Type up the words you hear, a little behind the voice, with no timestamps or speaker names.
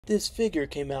This figure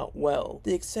came out well.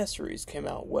 The accessories came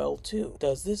out well too.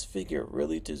 Does this figure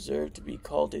really deserve to be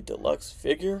called a deluxe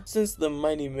figure? Since the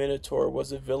mighty Minotaur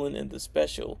was a villain in the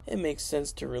special, it makes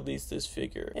sense to release this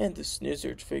figure and the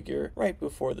Snizzard figure right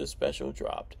before the special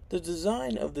dropped. The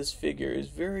design of this figure is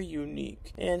very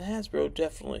unique, and Hasbro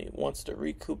definitely wants to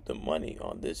recoup the money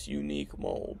on this unique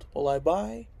mold. Will I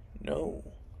buy? No.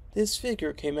 This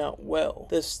figure came out well.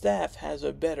 The staff has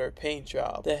a better paint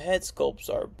job. The head sculpts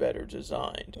are better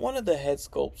designed. One of the head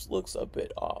sculpts looks a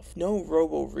bit off. No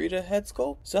Robo Rita head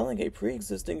sculpt? Selling a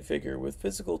pre-existing figure with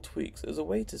physical tweaks is a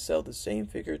way to sell the same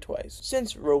figure twice.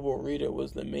 Since Robo Rita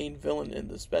was the main villain in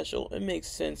the special, it makes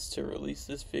sense to release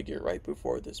this figure right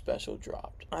before the special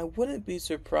dropped. I wouldn't be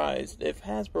surprised if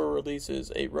Hasbro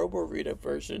releases a Robo Rita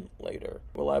version later.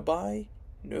 Will I buy?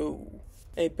 No.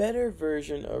 A better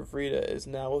version of Rita is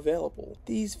now available.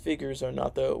 These figures are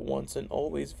not the once and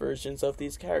always versions of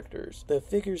these characters. The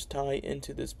figures tie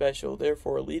into the special,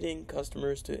 therefore leading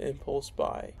customers to impulse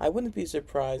buy. I wouldn't be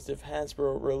surprised if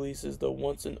Hasbro releases the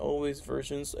once and always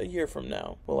versions a year from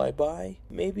now. Will I buy?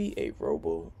 Maybe a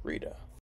Robo Rita.